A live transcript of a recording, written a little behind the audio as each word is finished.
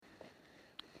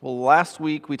Well, last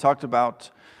week we talked about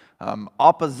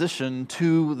opposition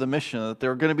to the mission, that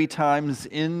there are going to be times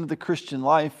in the Christian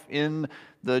life, in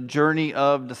the journey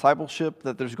of discipleship,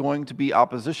 that there's going to be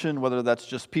opposition, whether that's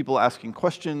just people asking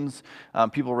questions,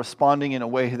 people responding in a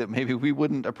way that maybe we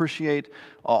wouldn't appreciate,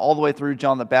 all the way through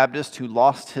John the Baptist, who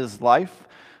lost his life.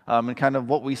 And kind of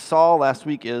what we saw last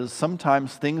week is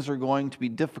sometimes things are going to be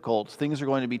difficult, things are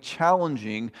going to be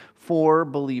challenging for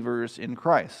believers in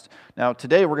Christ. Now,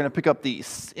 today we're going to pick up the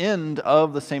end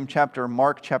of the same chapter,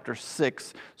 Mark chapter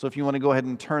 6. So if you want to go ahead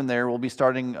and turn there, we'll be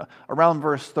starting around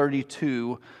verse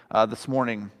 32 this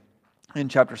morning in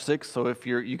chapter 6. So if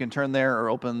you can turn there or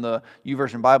open the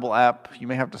YouVersion Bible app. You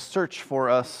may have to search for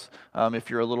us if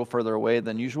you're a little further away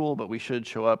than usual, but we should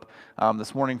show up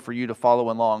this morning for you to follow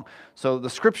along. So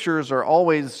the scriptures are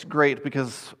always great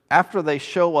because after they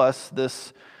show us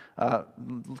this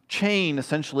chain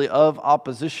essentially of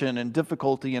opposition and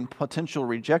difficulty and potential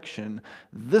rejection,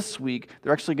 this week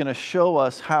they're actually going to show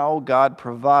us how God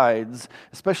provides,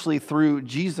 especially through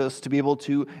Jesus, to be able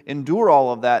to endure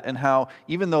all of that, and how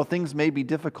even though things may be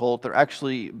difficult, they're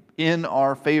actually in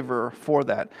our favor for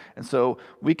that. And so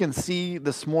we can see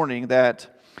this morning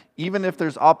that even if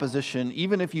there's opposition,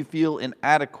 even if you feel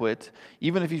inadequate,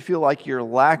 even if you feel like you're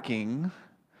lacking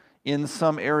in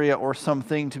some area or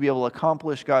something to be able to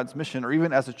accomplish God's mission, or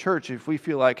even as a church, if we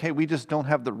feel like, hey, we just don't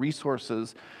have the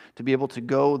resources to be able to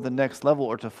go the next level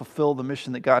or to fulfill the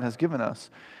mission that God has given us,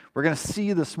 we're going to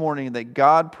see this morning that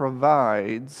God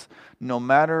provides no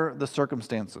matter the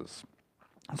circumstances.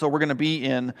 So we're going to be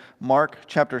in Mark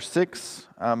chapter 6,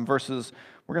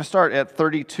 we're going to start at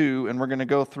 32, and we're going to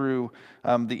go through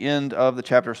the end of the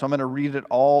chapter. So I'm going to read it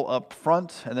all up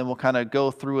front, and then we'll kind of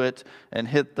go through it and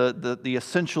hit the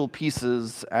essential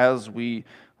pieces as we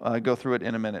go through it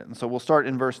in a minute. And so we'll start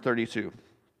in verse 32.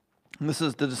 And this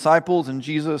is the disciples and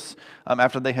Jesus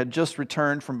after they had just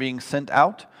returned from being sent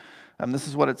out. This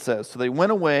is what it says. So they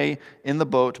went away in the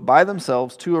boat by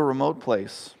themselves to a remote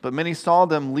place, but many saw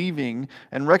them leaving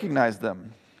and recognized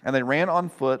them. And they ran on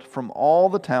foot from all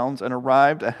the towns and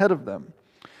arrived ahead of them.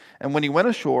 And when he went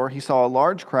ashore, he saw a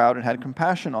large crowd and had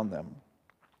compassion on them,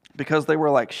 because they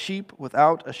were like sheep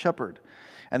without a shepherd.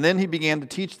 And then he began to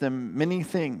teach them many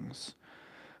things.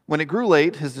 When it grew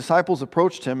late, his disciples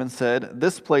approached him and said,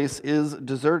 "This place is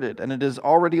deserted, and it is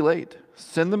already late.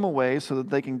 Send them away so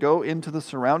that they can go into the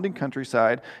surrounding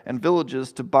countryside and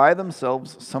villages to buy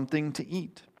themselves something to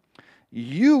eat."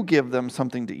 "You give them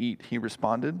something to eat," he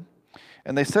responded.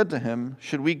 And they said to him,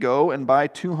 "Should we go and buy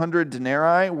 200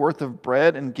 denarii worth of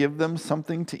bread and give them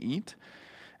something to eat?"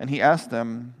 And he asked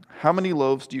them, "How many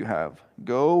loaves do you have?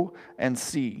 Go and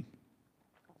see."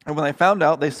 And when they found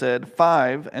out, they said,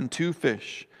 5 and 2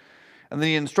 fish. And then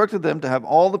he instructed them to have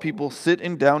all the people sit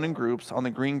down in groups on the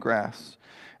green grass.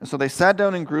 And so they sat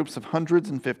down in groups of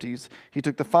hundreds and fifties. He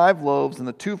took the 5 loaves and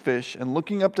the 2 fish, and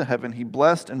looking up to heaven, he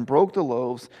blessed and broke the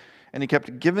loaves, and he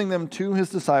kept giving them to his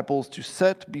disciples to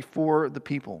set before the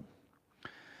people.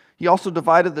 He also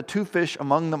divided the 2 fish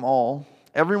among them all.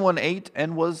 Everyone ate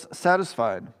and was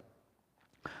satisfied.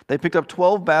 They picked up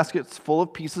 12 baskets full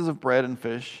of pieces of bread and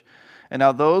fish, and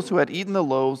now those who had eaten the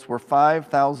loaves were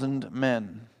 5,000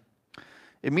 men.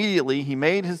 Immediately he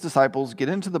made his disciples get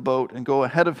into the boat and go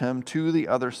ahead of him to the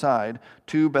other side,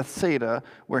 to Bethsaida,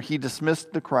 where he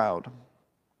dismissed the crowd.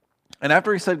 And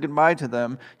after he said goodbye to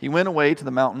them, he went away to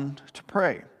the mountain to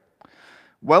pray.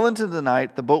 Well into the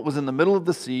night, the boat was in the middle of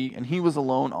the sea, and he was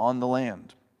alone on the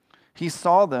land. He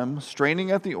saw them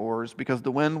straining at the oars because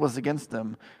the wind was against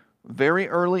them. Very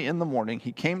early in the morning,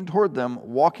 he came toward them,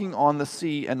 walking on the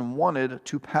sea, and wanted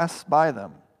to pass by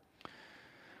them.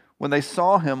 When they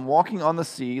saw him walking on the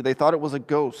sea, they thought it was a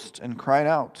ghost and cried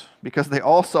out, because they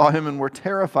all saw him and were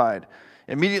terrified.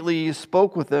 Immediately he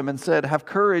spoke with them and said, "Have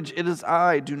courage, it is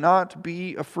I, do not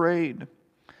be afraid."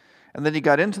 And then he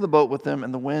got into the boat with them,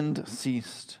 and the wind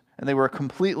ceased. And they were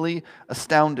completely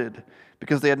astounded,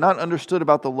 because they had not understood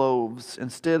about the loaves.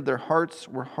 Instead, their hearts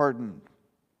were hardened.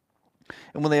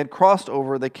 And when they had crossed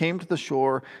over, they came to the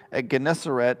shore at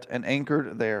Gennesaret and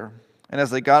anchored there. And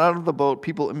as they got out of the boat,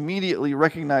 people immediately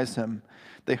recognized him.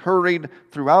 They hurried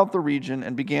throughout the region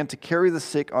and began to carry the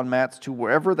sick on mats to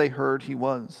wherever they heard he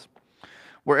was.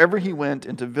 Wherever he went,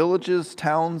 into villages,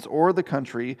 towns, or the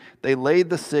country, they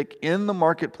laid the sick in the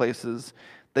marketplaces.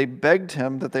 They begged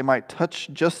him that they might touch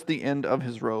just the end of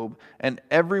his robe, and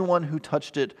everyone who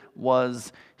touched it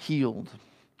was healed.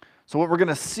 So what we're going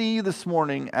to see this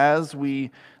morning as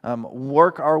we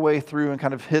work our way through and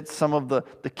kind of hit some of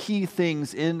the key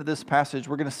things in this passage,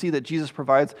 we're going to see that Jesus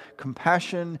provides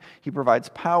compassion, He provides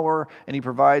power, and He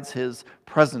provides His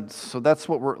presence. So that's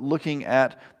what we're looking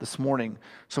at this morning.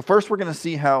 So first we're going to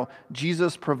see how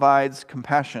Jesus provides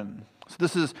compassion. So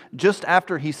this is just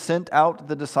after He sent out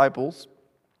the disciples.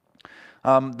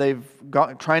 They've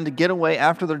trying to get away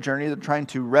after their journey. They're trying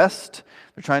to rest.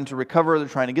 They're trying to recover. They're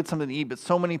trying to get something to eat. But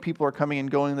so many people are coming and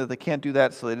going that they can't do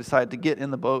that. So they decide to get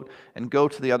in the boat and go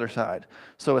to the other side.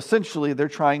 So essentially, they're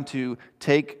trying to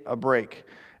take a break.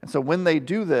 And so when they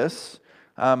do this,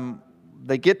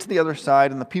 they get to the other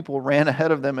side, and the people ran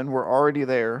ahead of them and were already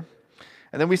there.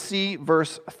 And then we see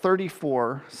verse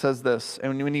 34 says this,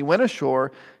 "And when He went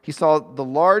ashore, He saw the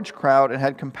large crowd and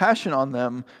had compassion on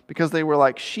them because they were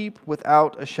like sheep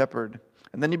without a shepherd.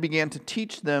 And then He began to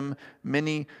teach them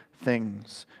many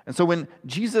things." And so when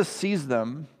Jesus sees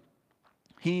them,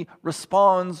 He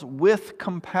responds with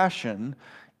compassion,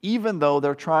 even though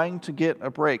they're trying to get a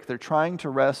break. They're trying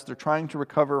to rest. They're trying to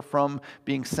recover from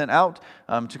being sent out,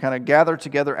 to kind of gather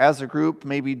together as a group,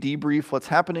 maybe debrief what's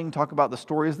happening, talk about the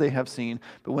stories they have seen.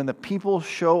 But when the people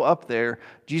show up there,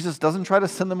 Jesus doesn't try to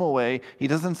send them away. He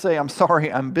doesn't say, "I'm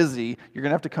sorry, I'm busy. You're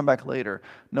going to have to come back later."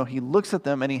 No, He looks at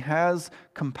them and He has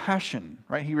compassion,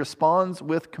 right? He responds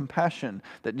with compassion,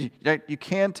 that you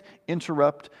can't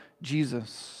interrupt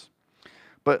Jesus.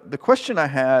 But the question I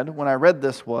had when I read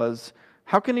this was,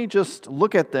 how can He just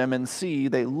look at them and see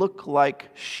they look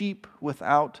like sheep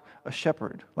without a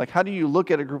shepherd? Like, how do you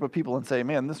look at a group of people and say,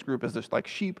 man, this group is just like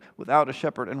sheep without a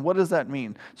shepherd? And what does that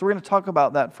mean? So we're going to talk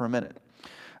about that for a minute.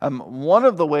 One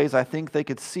of the ways I think He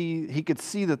could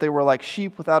see that they were like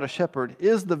sheep without a shepherd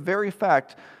is the very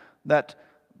fact that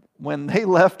when they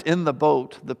left in the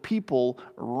boat, the people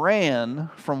ran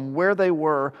from where they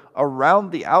were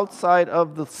around the outside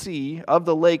of the sea, of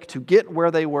the lake, to get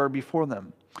where they were before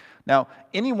them. Now,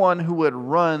 anyone who would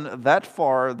run that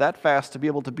far, that fast, to be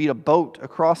able to beat a boat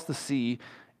across the sea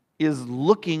is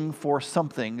looking for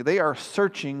something. They are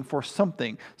searching for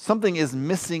something. Something is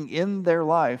missing in their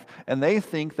life, and they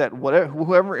think that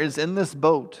whoever is in this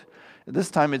boat,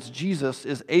 this time it's Jesus,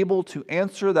 is able to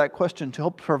answer that question, to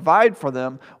help provide for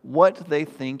them what they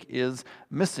think is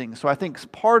missing. So I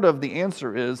think part of the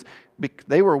answer is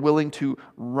they were willing to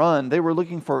run. They were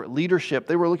looking for leadership.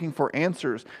 They were looking for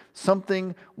answers.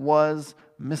 Something was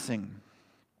missing.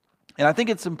 And I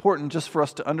think it's important just for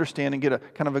us to understand and get a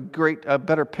kind of a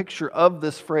better picture of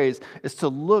this phrase is to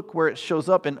look where it shows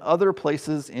up in other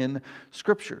places in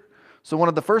Scripture. So one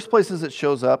of the first places it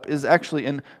shows up is actually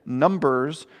in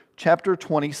Numbers chapter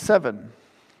 27.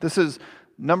 This is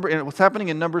what's happening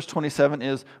in Numbers 27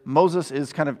 is Moses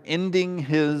is kind of ending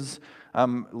his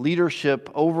leadership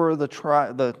over the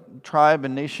tribe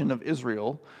and nation of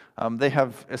Israel. They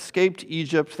have escaped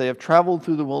Egypt. They have traveled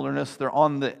through the wilderness. They're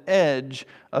on the edge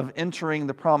of entering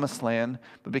the promised land.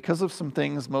 But because of some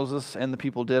things Moses and the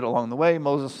people did along the way,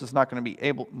 Moses is not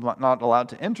allowed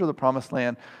to enter the promised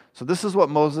land. So this is what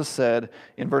Moses said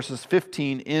in verses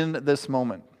 15 in this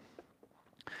moment.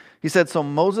 He said, "So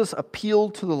Moses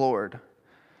appealed to the Lord.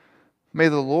 May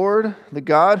the Lord, the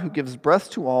God who gives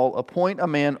breath to all, appoint a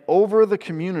man over the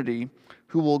community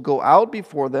who will go out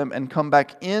before them and come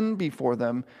back in before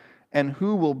them, and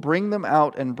who will bring them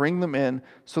out and bring them in,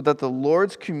 so that the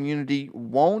Lord's community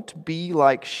won't be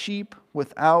like sheep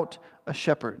without a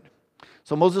shepherd."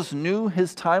 So Moses knew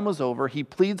his time was over. He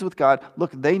pleads with God,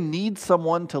 look, they need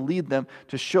someone to lead them,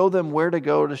 to show them where to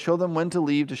go, to show them when to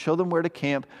leave, to show them where to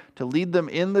camp, to lead them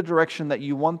in the direction that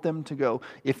you want them to go.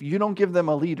 If you don't give them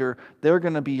a leader, they're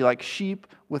going to be like sheep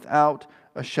without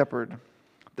a shepherd.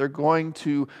 They're going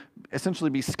to essentially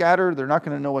be scattered. They're not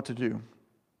going to know what to do.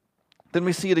 Then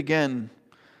we see it again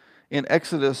in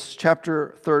Exodus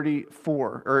chapter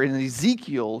 34, or in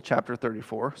Ezekiel chapter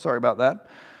 34. Sorry about that.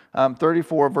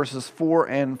 34 verses 4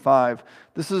 and 5.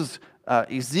 This is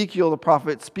Ezekiel the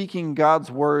prophet speaking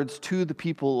God's words to the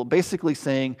people, basically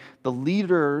saying the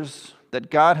leaders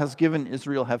that God has given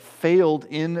Israel have failed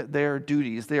in their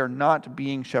duties. They are not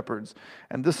being shepherds.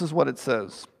 And this is what it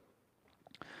says.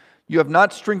 "You have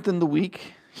not strengthened the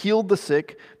weak, healed the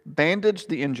sick, bandaged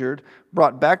the injured,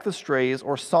 brought back the strays,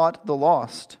 or sought the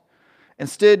lost.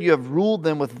 Instead, you have ruled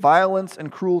them with violence and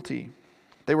cruelty.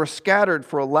 They were scattered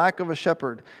for a lack of a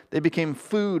shepherd. They became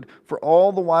food for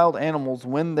all the wild animals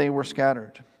when they were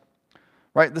scattered."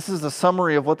 Right? This is a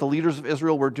summary of what the leaders of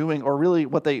Israel were doing, or really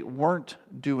what they weren't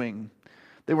doing.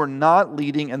 They were not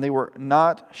leading and they were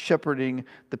not shepherding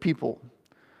the people.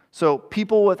 So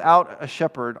people without a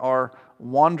shepherd are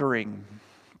wandering.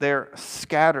 They're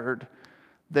scattered.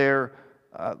 They're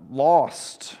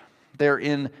lost. They're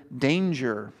in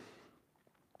danger.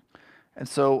 And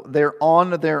so they're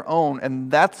on their own, and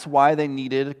that's why they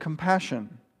needed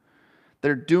compassion.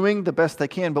 They're doing the best they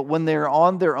can, but when they're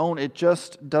on their own, it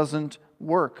just doesn't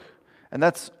work. And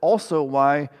that's also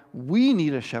why we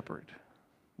need a shepherd.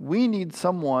 We need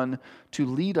someone to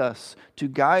lead us, to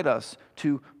guide us,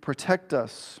 to protect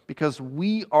us, because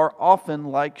we are often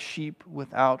like sheep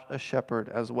without a shepherd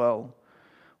as well.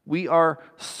 We are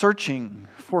searching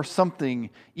for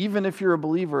something. Even if you're a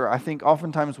believer, I think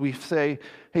oftentimes we say,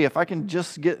 hey, if I can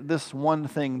just get this one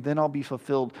thing, then I'll be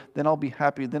fulfilled, then I'll be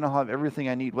happy, then I'll have everything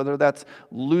I need. Whether that's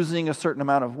losing a certain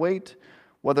amount of weight,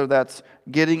 whether that's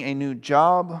getting a new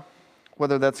job,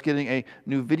 whether that's getting a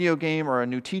new video game or a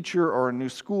new teacher or a new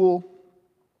school,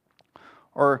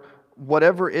 or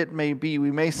whatever it may be, we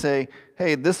may say,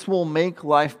 hey, this will make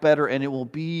life better and it will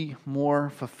be more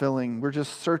fulfilling. We're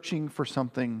just searching for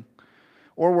something.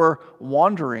 Or we're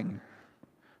wandering,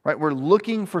 right? We're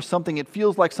looking for something. It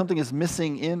feels like something is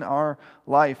missing in our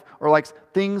life, or like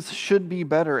things should be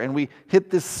better, and we hit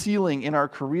this ceiling in our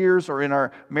careers or in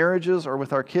our marriages or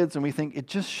with our kids, and we think it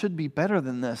just should be better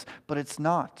than this, but it's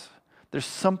not. There's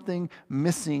something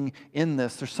missing in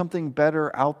this. There's something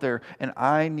better out there, and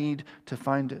I need to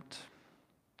find it.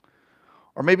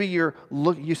 Or maybe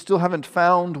you still haven't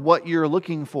found what you're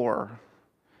looking for,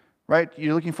 right?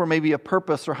 You're looking for maybe a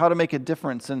purpose or how to make a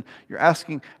difference, and you're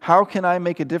asking, how can I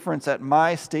make a difference at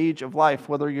my stage of life?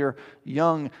 Whether you're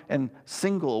young and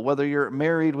single, whether you're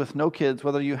married with no kids,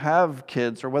 whether you have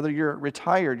kids, or whether you're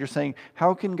retired, you're saying,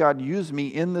 how can God use me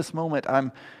in this moment?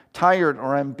 I'm tired,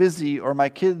 or I'm busy, or my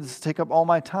kids take up all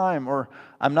my time, or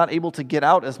I'm not able to get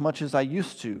out as much as I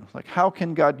used to. Like, how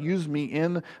can God use me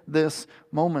in this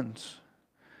moment?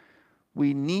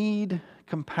 We need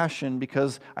compassion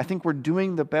because I think we're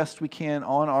doing the best we can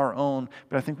on our own,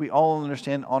 but I think we all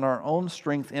understand on our own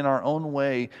strength, in our own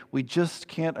way, we just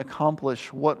can't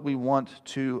accomplish what we want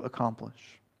to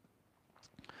accomplish.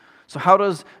 So how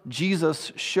does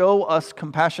Jesus show us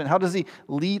compassion? How does he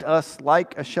lead us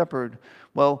like a shepherd?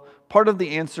 Well, part of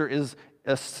the answer is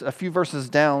a few verses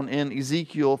down in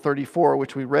Ezekiel 34,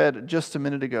 which we read just a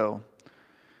minute ago.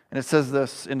 And it says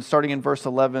this, starting in verse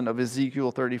 11 of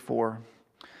Ezekiel 34.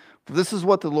 For this is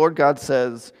what the Lord God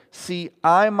says, see,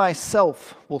 I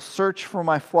myself will search for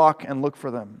my flock and look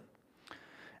for them.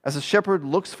 As a shepherd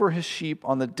looks for his sheep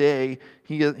on the day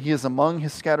he is among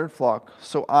his scattered flock,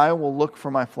 so I will look for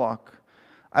my flock.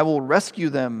 I will rescue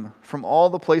them from all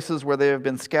the places where they have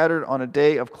been scattered on a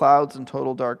day of clouds and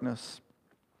total darkness.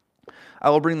 I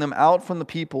will bring them out from the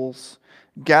peoples,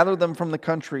 gather them from the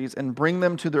countries, and bring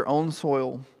them to their own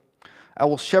soil. I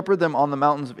will shepherd them on the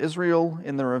mountains of Israel,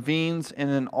 in the ravines, and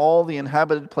in all the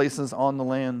inhabited places on the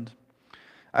land.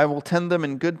 I will tend them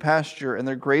in good pasture, and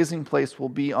their grazing place will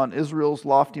be on Israel's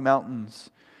lofty mountains.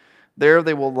 There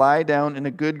they will lie down in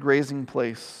a good grazing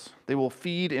place. They will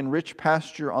feed in rich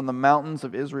pasture on the mountains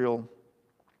of Israel.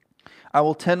 I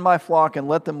will tend my flock and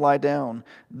let them lie down.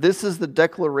 This is the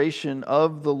declaration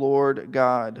of the Lord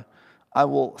God. I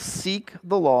will seek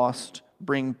the lost,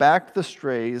 bring back the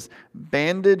strays,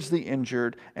 bandage the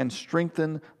injured, and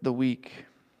strengthen the weak.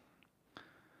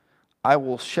 I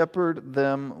will shepherd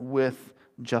them with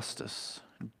justice.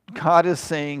 God is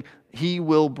saying he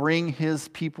will bring his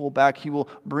people back. He will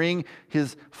bring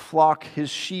his flock, his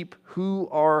sheep who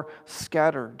are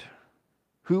scattered,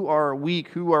 who are weak,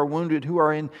 who are wounded, who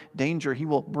are in danger. He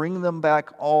will bring them back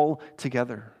all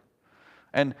together.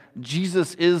 And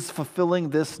Jesus is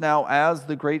fulfilling this now as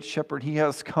the great shepherd. He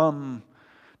has come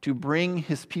to bring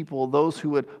his people, those who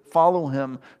would follow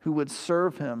him, who would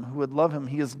serve him, who would love him.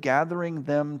 He is gathering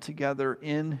them together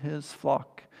in his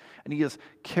flock, and he is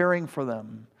caring for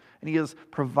them, and he is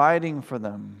providing for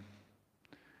them.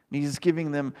 And he is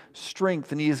giving them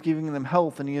strength, and he is giving them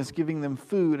health, and he is giving them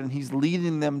food, and he's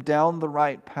leading them down the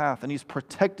right path, and he's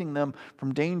protecting them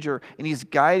from danger, and he's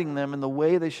guiding them in the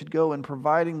way they should go and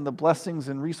providing the blessings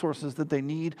and resources that they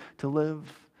need to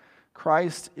live.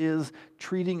 Christ is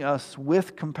treating us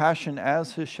with compassion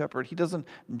as his shepherd. He doesn't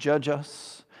judge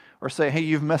us or say, hey,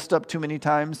 you've messed up too many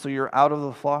times, so you're out of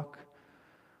the flock.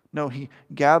 No, he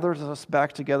gathers us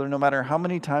back together no matter how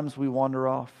many times we wander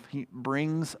off. He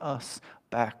brings us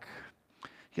back.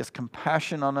 He has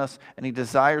compassion on us, and he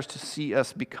desires to see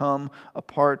us become a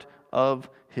part of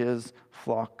his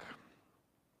flock.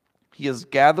 He is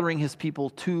gathering his people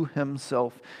to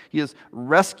himself. He is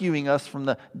rescuing us from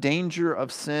the danger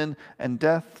of sin and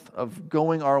death, of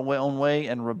going our own way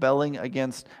and rebelling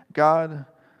against God.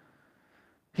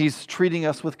 He's treating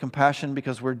us with compassion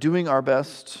because we're doing our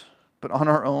best, but on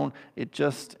our own, it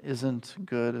just isn't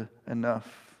good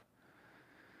enough.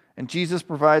 And Jesus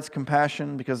provides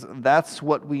compassion because that's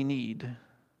what we need,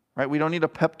 right? We don't need a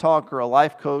pep talk or a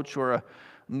life coach or a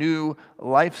new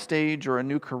life stage or a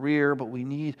new career, but we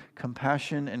need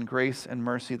compassion and grace and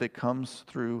mercy that comes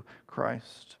through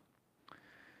Christ.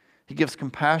 He gives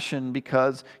compassion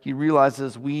because he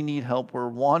realizes we need help. We're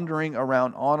wandering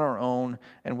around on our own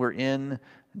and we're in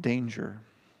danger.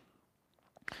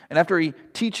 And after he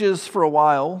teaches for a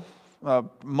while,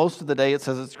 most of the day it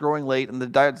says it's growing late, and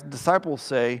the disciples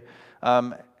say,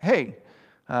 hey,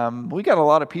 we got a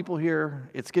lot of people here.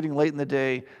 It's getting late in the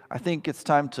day. I think it's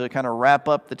time to kind of wrap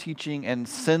up the teaching and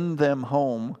send them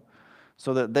home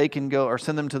so that they can go, or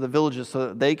send them to the villages so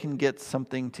that they can get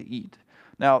something to eat.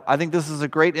 Now, I think this is a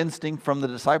great instinct from the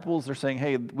disciples. They're saying,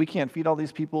 hey, we can't feed all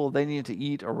these people. They need to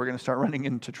eat or we're going to start running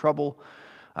into trouble.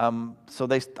 I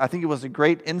think it was a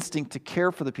great instinct to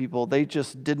care for the people. They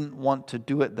just didn't want to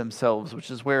do it themselves, which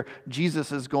is where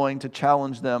Jesus is going to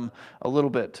challenge them a little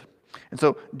bit. And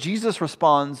so Jesus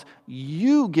responds,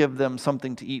 you give them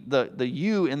something to eat. The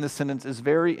you in this sentence is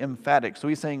very emphatic. So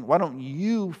he's saying, why don't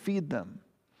you feed them?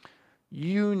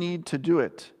 You need to do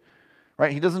it.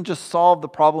 Right? He doesn't just solve the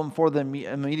problem for them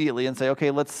immediately and say,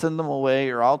 okay, let's send them away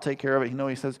or I'll take care of it.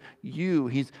 He says,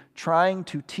 he's trying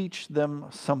to teach them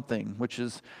something, which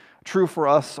is true for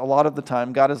us a lot of the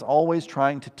time. God is always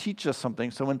trying to teach us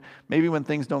something. So when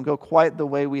things don't go quite the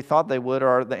way we thought they would,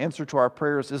 or the answer to our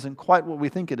prayers isn't quite what we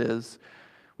think it is,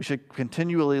 we should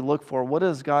continually look for, what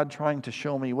is God trying to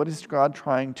show me? What is God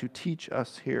trying to teach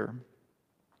us here?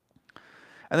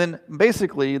 And then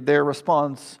basically their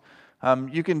response,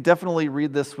 you can definitely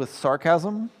read this with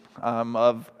sarcasm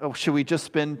should we just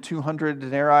spend 200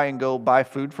 denarii and go buy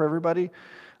food for everybody?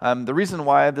 The reason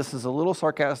why this is a little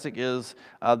sarcastic is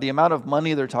the amount of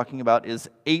money they're talking about is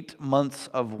 8 months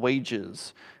of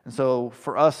wages. And so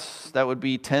for us, that would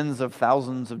be tens of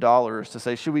thousands of dollars to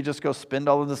say, should we just go spend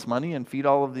all of this money and feed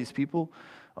all of these people?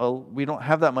 Well, we don't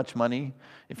have that much money.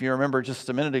 If you remember just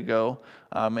a minute ago,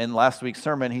 in last week's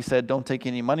sermon, he said, don't take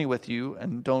any money with you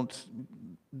and don't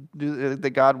do that,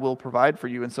 God will provide for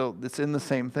you. And so it's in the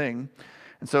same thing.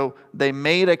 And so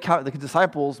the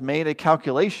disciples made a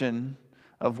calculation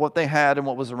of what they had and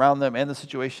what was around them and the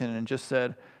situation and just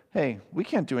said, hey, we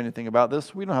can't do anything about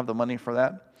this. We don't have the money for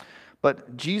that.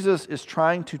 But Jesus is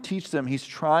trying to teach them. He's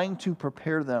trying to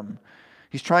prepare them.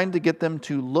 He's trying to get them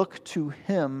to look to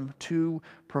him to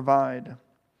provide.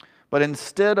 But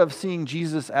instead of seeing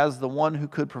Jesus as the one who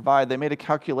could provide, they made a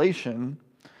calculation,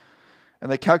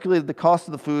 and they calculated the cost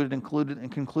of the food and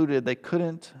concluded they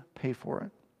couldn't pay for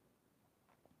it.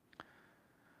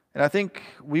 And I think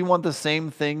we want the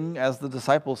same thing as the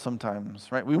disciples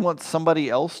sometimes, right? We want somebody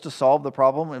else to solve the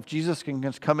problem. If Jesus can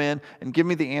just come in and give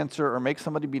me the answer, or make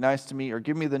somebody be nice to me, or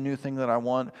give me the new thing that I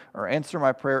want, or answer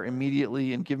my prayer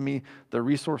immediately and give me the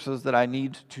resources that I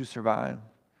need to survive.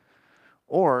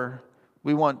 Or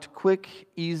we want quick,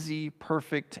 easy,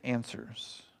 perfect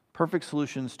answers, perfect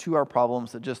solutions to our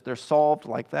problems that they're solved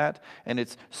like that, and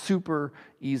it's super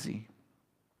easy.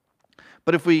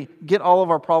 But if we get all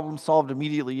of our problems solved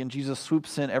immediately and Jesus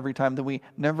swoops in every time, then we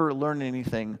never learn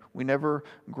anything. We never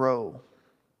grow.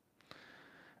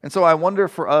 And so I wonder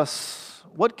for us,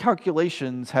 what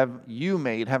calculations have you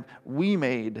made, have we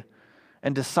made,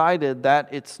 and decided that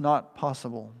it's not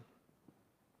possible?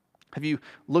 Have you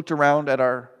looked around at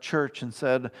our church and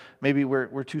said, maybe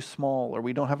we're too small, or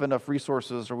we don't have enough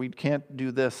resources, or we can't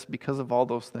do this because of all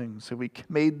those things? Have we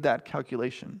made that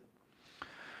calculation?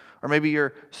 Or maybe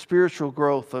your spiritual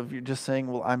growth of you just saying,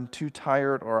 well, I'm too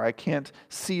tired, or I can't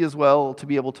see as well to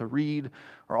be able to read,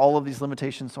 or all of these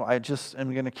limitations, so I just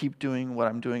am going to keep doing what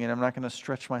I'm doing, and I'm not going to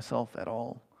stretch myself at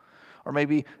all. Or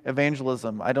maybe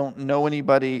evangelism. I don't know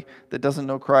anybody that doesn't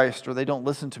know Christ, or they don't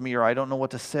listen to me, or I don't know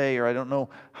what to say, or I don't know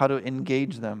how to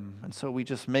engage them. And so we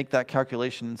just make that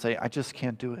calculation and say, I just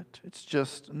can't do it. It's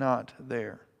just not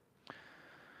there.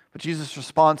 But Jesus'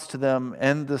 response to them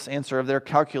and this answer of their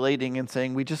calculating and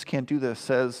saying, we just can't do this,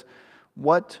 says,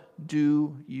 what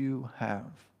do you have?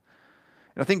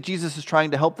 And I think Jesus is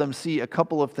trying to help them see a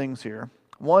couple of things here.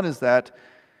 One is that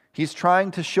he's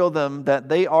trying to show them that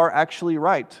they are actually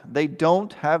right. They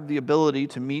don't have the ability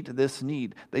to meet this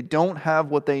need. They don't have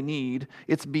what they need.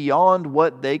 It's beyond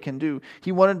what they can do.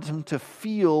 He wanted them to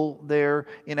feel their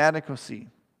inadequacy.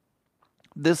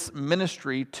 This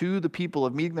ministry to the people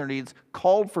of meeting their needs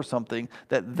called for something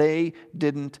that they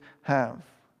didn't have.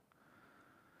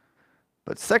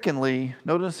 But secondly,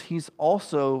 notice he's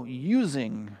also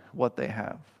using what they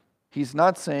have. He's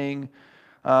not saying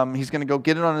he's going to go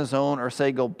get it on his own or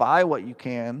say go buy what you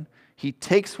can. He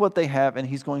takes what they have and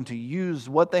he's going to use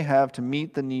what they have to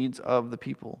meet the needs of the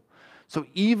people. So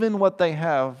even what they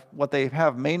have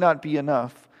may not be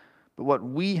enough, But what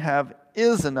we have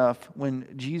is enough when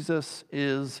Jesus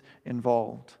is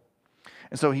involved.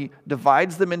 And so he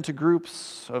divides them into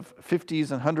groups of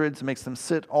 50s and 100s and makes them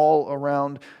sit all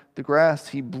around the grass.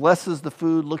 He blesses the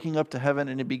food, looking up to heaven,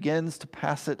 and he begins to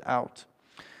pass it out.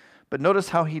 But notice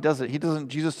how he does it.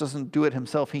 Jesus doesn't do it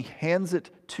himself. He hands it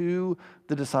to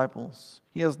the disciples.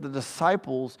 He has the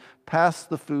disciples pass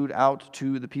the food out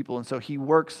to the people. And so he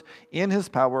works in his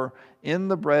power in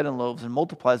the bread and loaves and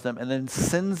multiplies them and then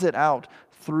sends it out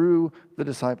through the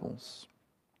disciples.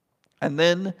 And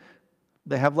then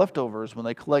they have leftovers when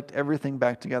they collect everything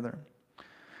back together.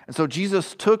 And so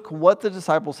Jesus took what the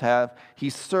disciples have, he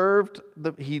served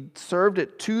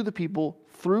it to the people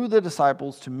through the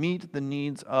disciples to meet the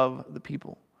needs of the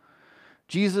people.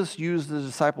 Jesus used the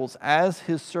disciples as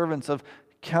his servants, of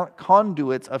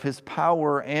conduits of his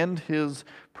power and his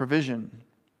provision.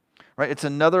 Right? It's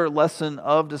another lesson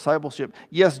of discipleship.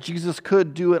 Yes, Jesus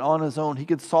could do it on his own. He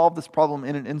could solve this problem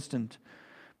in an instant.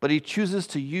 But he chooses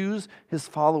to use his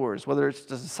followers, whether it's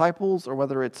the disciples or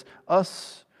whether it's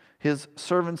us, his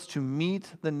servants, to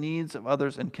meet the needs of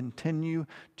others and continue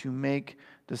to make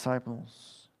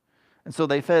disciples. And so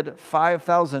they fed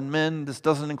 5,000 men. This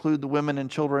doesn't include the women and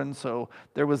children, so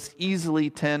there was easily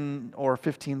 10 or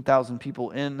 15,000 people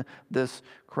in this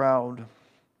crowd.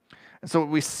 And so what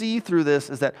we see through this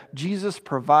is that Jesus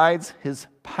provides his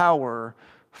power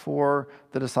for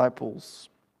the disciples.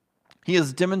 He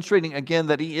is demonstrating again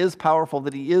that he is powerful,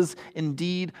 that he is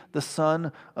indeed the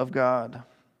Son of God.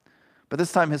 But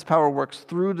this time his power works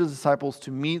through the disciples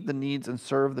to meet the needs and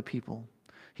serve the people.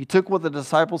 He took what the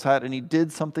disciples had and he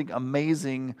did something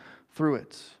amazing through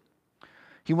it.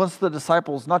 He wants the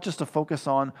disciples not just to focus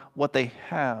on what they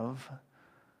have,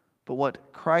 but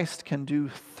what Christ can do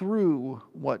through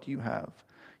what you have.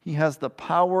 He has the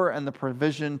power and the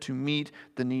provision to meet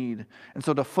the need. And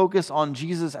so to focus on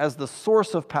Jesus as the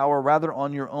source of power rather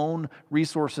on your own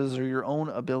resources or your own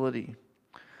ability.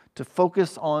 To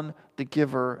focus on the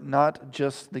giver, not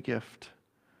just the gift.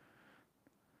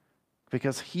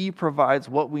 Because he provides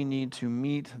what we need to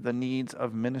meet the needs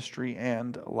of ministry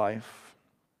and life.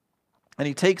 And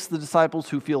he takes the disciples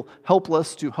who feel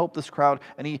helpless to help this crowd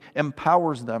and he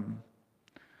empowers them.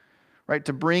 Right?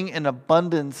 To bring an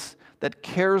abundance that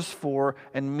cares for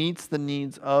and meets the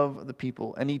needs of the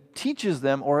people. And he teaches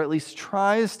them, or at least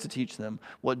tries to teach them,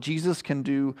 what Jesus can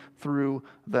do through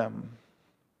them.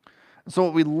 So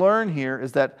what we learn here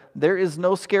is that there is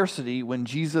no scarcity when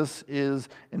Jesus is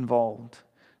involved.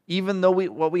 Even though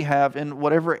what we have in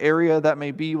whatever area that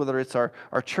may be, whether it's our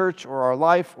church or our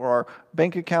life or our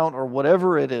bank account or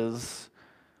whatever it is,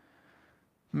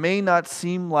 may not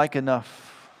seem like enough.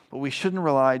 But we shouldn't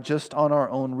rely just on our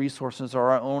own resources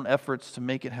or our own efforts to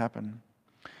make it happen.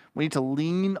 We need to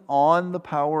lean on the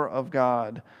power of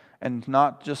God and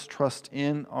not just trust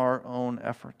in our own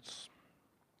efforts.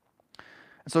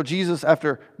 And so Jesus,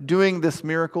 after doing this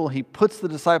miracle, he puts the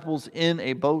disciples in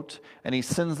a boat and he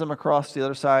sends them across the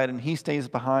other side and he stays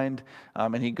behind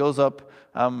and he goes up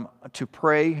to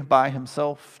pray by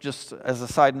himself. Just as a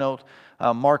side note,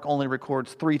 Mark only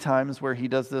records 3 times where he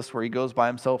does this, where he goes by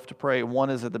himself to pray. One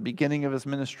is at the beginning of his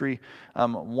ministry,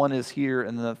 one is here,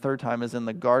 and then the third time is in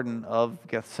the Garden of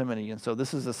Gethsemane. And so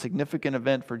this is a significant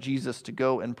event for Jesus to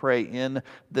go and pray in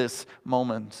this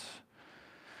moment.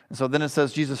 And so then it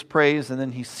says Jesus prays, and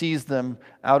then he sees them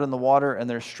out in the water, and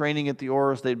they're straining at the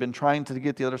oars. They'd been trying to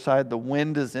get the other side. The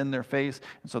wind is in their face,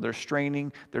 and so they're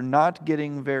straining. They're not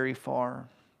getting very far.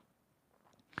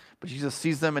 But Jesus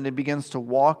sees them, and he begins to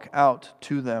walk out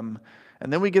to them.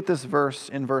 And then we get this verse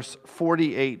in verse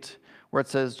 48, where it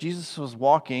says Jesus was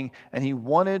walking, and he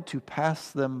wanted to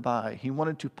pass them by. He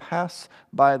wanted to pass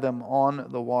by them on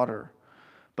the water.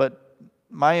 But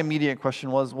my immediate question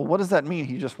was, well, what does that mean?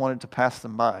 He just wanted to pass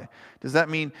them by. Does that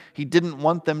mean he didn't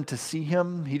want them to see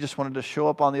him? He just wanted to show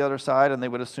up on the other side and they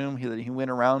would assume that he went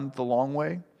around the long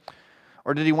way?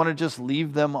 Or did he want to just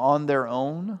leave them on their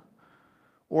own?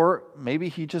 Or maybe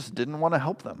he just didn't want to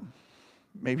help them.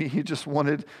 Maybe he just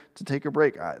wanted to take a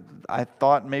break. I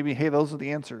thought maybe, hey, those are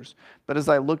the answers. But as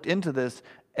I looked into this,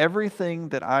 everything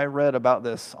that I read about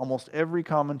this, almost every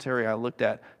commentary I looked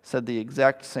at, said the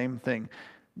exact same thing.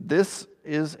 This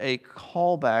is a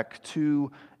callback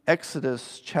to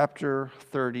Exodus chapter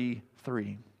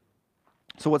 33.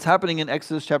 So what's happening in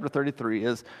Exodus chapter 33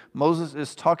 is Moses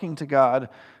is talking to God.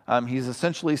 He's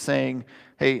essentially saying,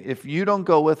 hey, if you don't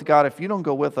go with God, if you don't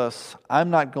go with us, I'm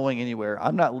not going anywhere.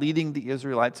 I'm not leading the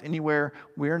Israelites anywhere.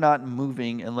 We're not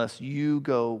moving unless you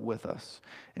go with us.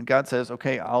 And God says,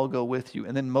 okay, I'll go with you.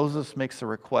 And then Moses makes a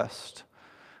request.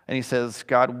 And he says,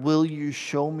 God, will you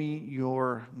show me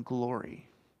your glory?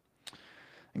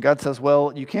 And God says,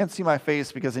 well, you can't see my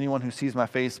face because anyone who sees my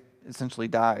face essentially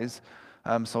dies.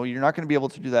 So you're not going to be able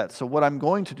to do that. So what I'm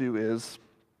going to do is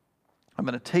I'm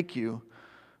going to take you.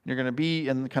 You're going to be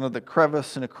in kind of the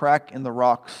crevice and a crack in the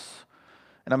rocks.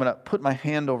 And I'm going to put my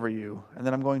hand over you. And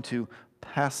then I'm going to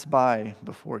pass by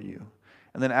before you.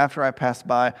 And then after I pass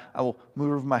by, I will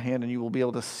move my hand and you will be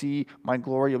able to see my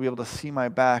glory. You'll be able to see my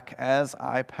back as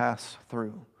I pass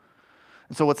through.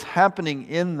 And so what's happening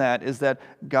in that is that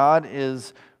God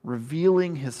is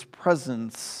revealing his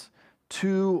presence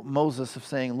to Moses of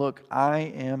saying, look, I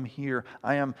am here.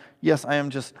 I am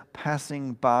just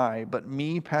passing by, but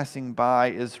me passing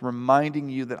by is reminding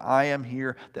you that I am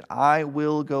here, that I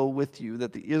will go with you,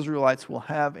 that the Israelites will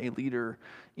have a leader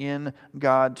in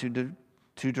God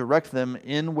to direct them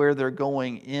in where they're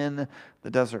going in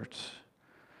the desert.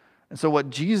 And so what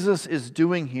Jesus is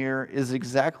doing here is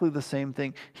exactly the same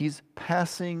thing. He's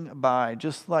passing by,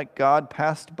 just like God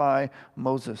passed by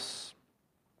Moses.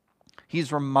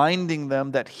 He's reminding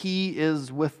them that he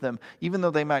is with them. Even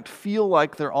though they might feel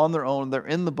like they're on their own, they're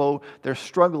in the boat, they're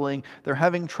struggling, they're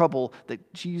having trouble,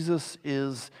 that Jesus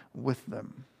is with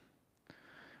them.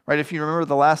 Right? If you remember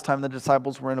the last time the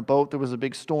disciples were in a boat, there was a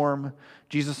big storm.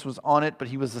 Jesus was on it, but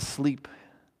he was asleep.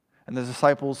 And the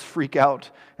disciples freak out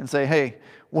and say, hey,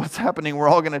 what's happening? We're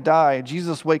all going to die.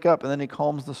 Jesus, wake up. And then he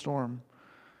calms the storm.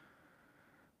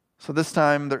 So this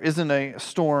time there isn't a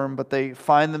storm, but they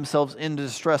find themselves in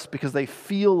distress because they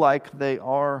feel like they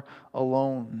are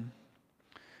alone.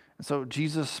 And so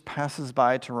Jesus passes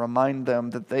by to remind them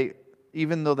that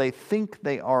even though they think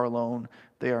they are alone,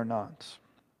 they are not.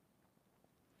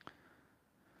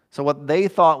 So what they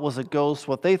thought was a ghost,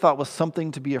 what they thought was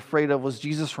something to be afraid of, was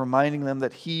Jesus reminding them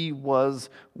that he was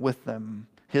with them.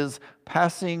 His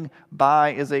passing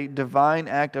by is a divine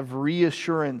act of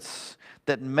reassurance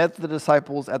that met the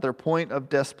disciples at their point of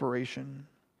desperation.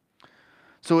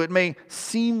 So it may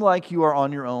seem like you are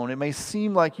on your own. It may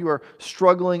seem like you are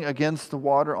struggling against the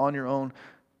water on your own,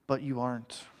 but you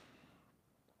aren't.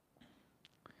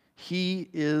 He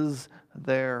is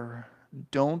there.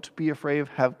 Don't be afraid.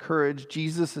 Have courage.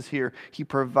 Jesus is here. He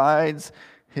provides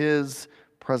his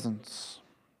presence.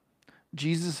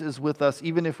 Jesus is with us,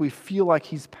 even if we feel like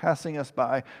he's passing us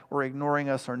by or ignoring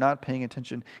us or not paying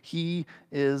attention. He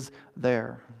is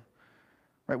there.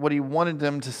 Right? What he wanted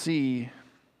them to see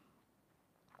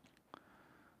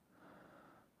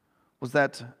was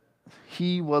that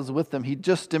he was with them. He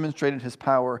just demonstrated his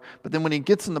power. But then when he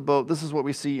gets in the boat, this is what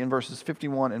we see in verses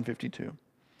 51 and 52.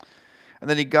 And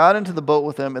then he got into the boat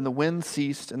with them, and the wind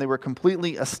ceased, and they were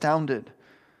completely astounded,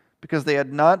 because they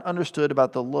had not understood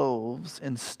about the loaves.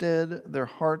 Instead, their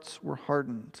hearts were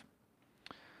hardened.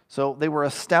 So they were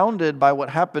astounded by what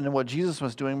happened and what Jesus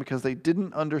was doing because they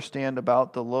didn't understand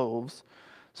about the loaves.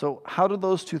 So how do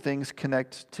those two things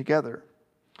connect together?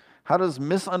 How does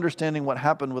misunderstanding what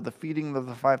happened with the feeding of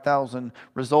the 5,000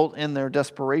 result in their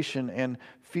desperation and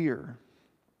fear?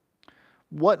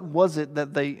 What was it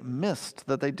that they missed,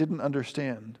 that they didn't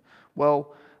understand?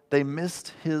 Well, they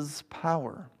missed his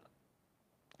power.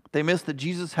 They missed that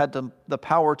Jesus had the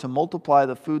power to multiply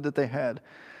the food that they had.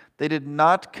 They did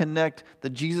not connect the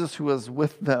Jesus who was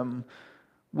with them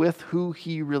with who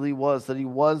he really was, that he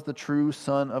was the true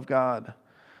Son of God.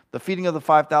 The feeding of the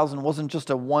 5,000 wasn't just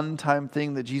a one-time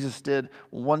thing that Jesus did, a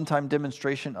one-time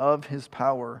demonstration of his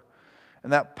power.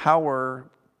 And that power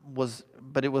was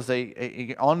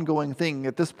a ongoing thing.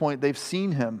 At this point, they've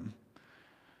seen him.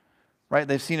 Right?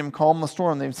 They've seen him calm the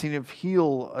storm. They've seen him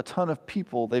heal a ton of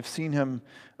people. They've seen him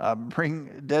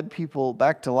bring dead people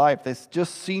back to life. They've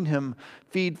just seen him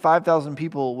feed 5,000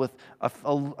 people with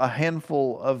a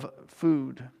handful of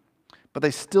food. But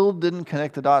they still didn't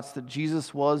connect the dots that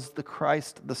Jesus was the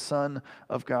Christ, the Son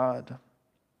of God.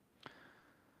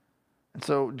 And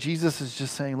so Jesus is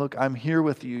just saying, look, I'm here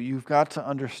with you. You've got to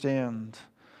understand.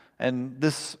 And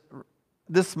this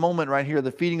moment right here,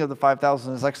 the feeding of the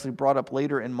 5,000, is actually brought up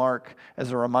later in Mark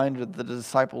as a reminder that the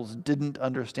disciples didn't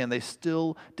understand. They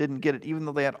still didn't get it. Even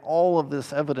though they had all of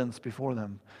this evidence before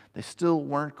them, they still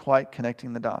weren't quite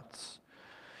connecting the dots.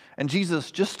 And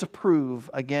Jesus, just to prove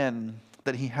again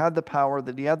that he had the power,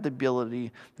 that he had the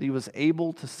ability, that he was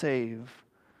able to save,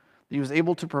 that he was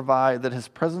able to provide, that his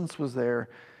presence was there,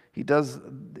 he does,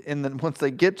 and then once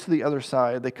they get to the other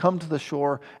side, they come to the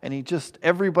shore, and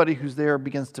everybody who's there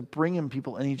begins to bring him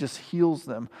people, and he just heals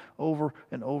them over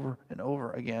and over and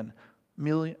over again.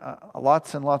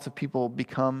 Lots and lots of people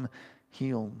become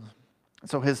healed.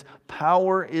 So his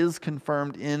power is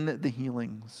confirmed in the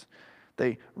healings,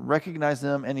 They recognize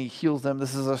them and he heals them.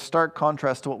 This is a stark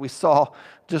contrast to what we saw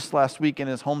just last week in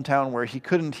his hometown where he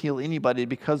couldn't heal anybody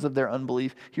because of their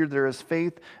unbelief. Here there is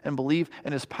faith and belief,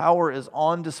 and his power is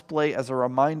on display as a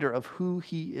reminder of who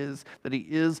he is, that he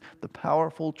is the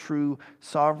powerful, true,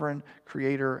 sovereign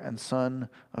creator and Son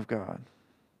of God.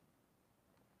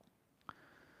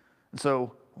 And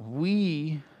so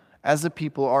we, as a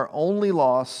people, are only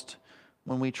lost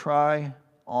when we try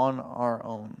on our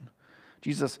own.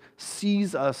 Jesus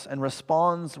sees us and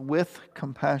responds with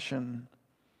compassion.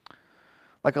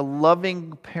 Like a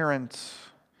loving parent,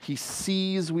 he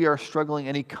sees we are struggling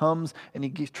and he comes and he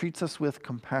treats us with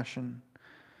compassion.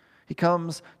 He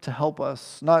comes to help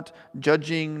us, not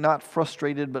judging, not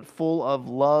frustrated, but full of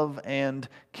love and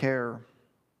care.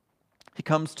 He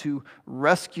comes to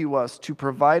rescue us, to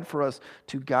provide for us,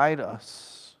 to guide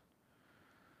us.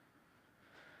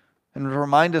 And to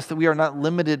remind us that we are not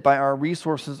limited by our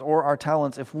resources or our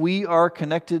talents. If we are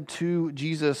connected to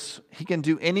Jesus, he can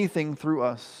do anything through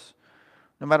us.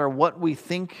 No matter what we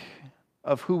think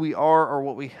of who we are or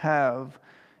what we have,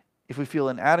 if we feel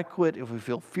inadequate, if we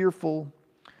feel fearful,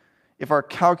 if our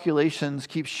calculations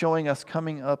keep showing us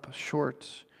coming up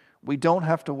short, we don't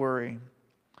have to worry.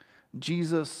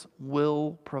 Jesus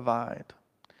will provide.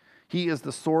 He is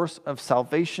the source of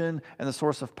salvation and the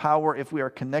source of power if we are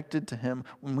connected to him,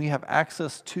 when we have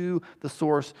access to the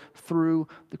source through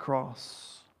the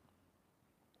cross.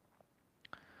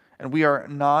 And we are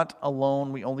not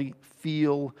alone, we only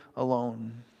feel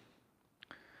alone.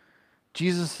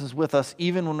 Jesus is with us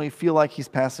even when we feel like he's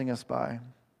passing us by.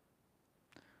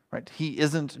 Right? He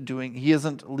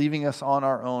isn't leaving us on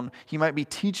our own. He might be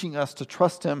teaching us to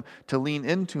trust him, to lean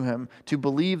into him, to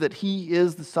believe that he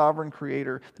is the sovereign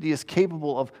creator, that he is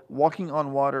capable of walking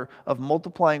on water, of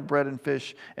multiplying bread and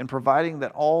fish, and providing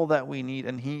that all that we need,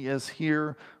 and he is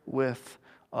here with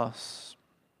us.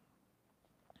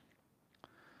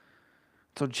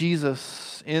 So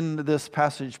Jesus, in this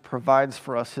passage, provides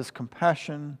for us his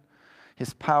compassion,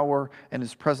 his power, and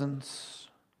his presence.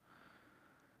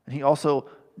 And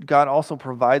God also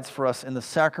provides for us in the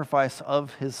sacrifice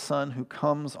of his Son who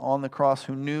comes on the cross,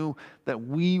 who knew that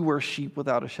we were sheep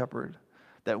without a shepherd,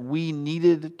 that we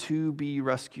needed to be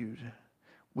rescued.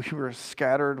 We were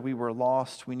scattered, we were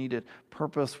lost, we needed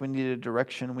purpose, we needed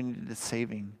direction, we needed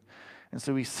saving. And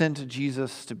so he sent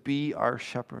Jesus to be our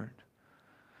shepherd,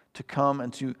 to come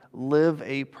and to live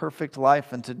a perfect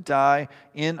life and to die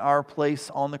in our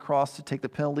place on the cross, to take the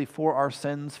penalty for our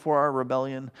sins, for our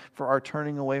rebellion, for our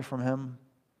turning away from him,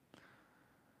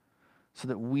 so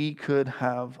that we could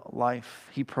have life.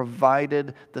 He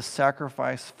provided the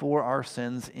sacrifice for our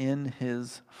sins in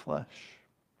his flesh.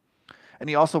 And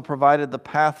he also provided the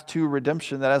path to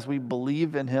redemption, that as we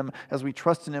believe in him, as we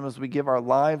trust in him, as we give our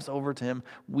lives over to him,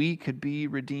 we could be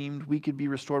redeemed, we could be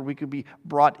restored, we could be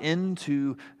brought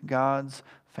into God's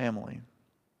family.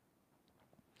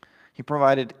 He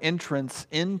provided entrance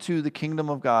into the kingdom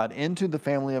of God, into the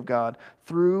family of God,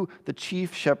 through the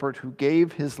chief shepherd who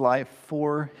gave his life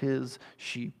for his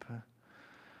sheep.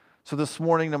 So this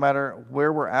morning, no matter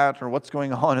where we're at or what's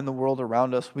going on in the world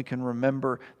around us, we can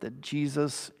remember that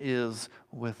Jesus is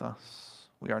with us.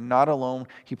 We are not alone.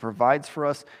 He provides for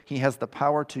us. He has the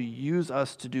power to use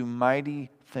us to do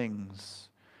mighty things.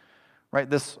 Right?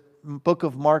 This book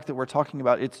of Mark that we're talking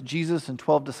about, it's Jesus and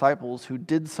 12 disciples who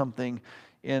did something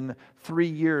in 3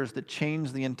 years that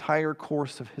changed the entire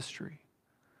course of history.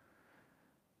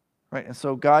 Right? And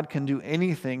so God can do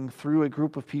anything through a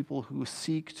group of people who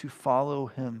seek to follow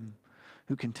him,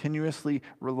 who continuously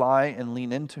rely and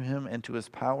lean into him and to his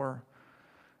power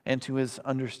and to his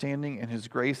understanding and his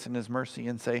grace and his mercy,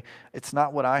 and say, it's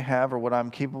not what I have or what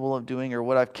I'm capable of doing or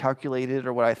what I've calculated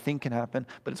or what I think can happen,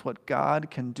 but it's what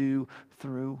God can do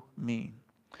through me.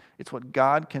 It's what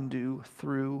God can do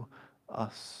through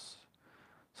us.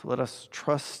 So let us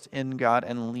trust in God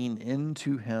and lean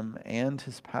into him and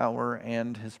his power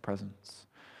and his presence.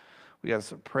 We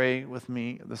guys pray with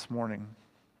me this morning.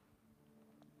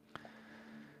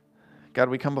 God,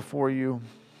 we come before you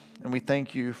and we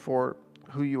thank you for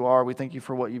who you are. We thank you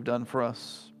for what you've done for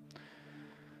us.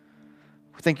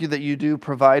 We thank you that you do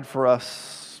provide for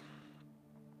us,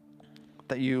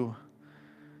 that you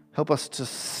help us to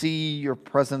see your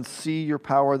presence, see your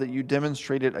power, that you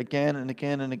demonstrated again and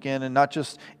again and again, and not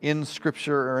just in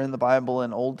Scripture or in the Bible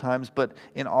in old times, but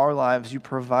in our lives. You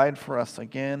provide for us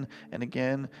again and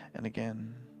again and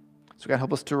again. So God,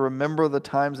 help us to remember the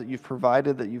times that you've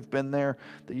provided, that you've been there,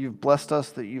 that you've blessed us,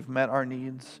 that you've met our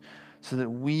needs, so that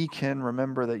we can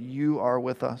remember that you are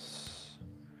with us.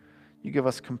 You give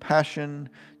us compassion,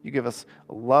 you give us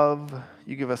love,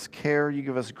 you give us care, you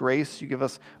give us grace, you give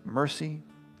us mercy.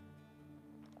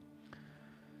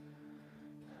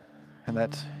 and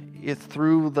that it's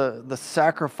through the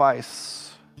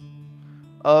sacrifice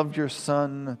of your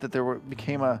Son that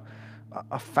became a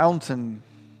fountain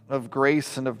of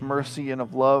grace and of mercy and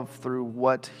of love through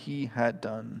what he had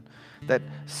done, that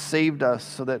saved us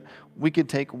so that we could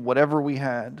take whatever we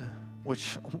had,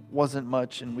 which wasn't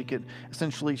much, and we could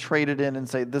essentially trade it in and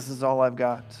say, this is all I've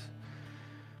got.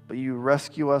 But you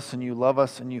rescue us and you love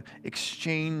us and you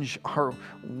exchange our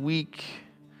weak,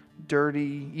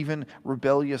 dirty, even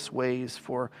rebellious ways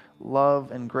for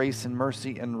love and grace and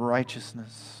mercy and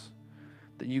righteousness,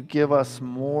 that you give us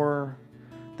more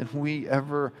than we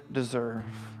ever deserve.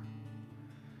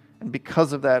 And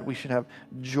because of that, we should have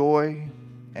joy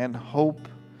and hope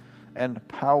and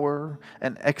power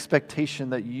and expectation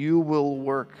that you will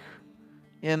work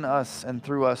in us and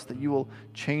through us, that you will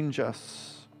change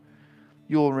us,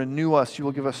 you will renew us, you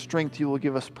will give us strength, you will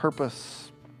give us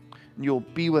purpose, and you will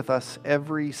be with us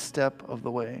every step of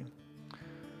the way.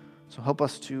 So help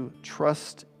us to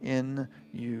trust in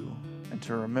you and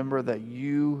to remember that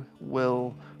you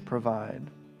will provide.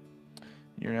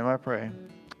 In your name I pray.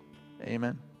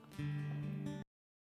 Amen.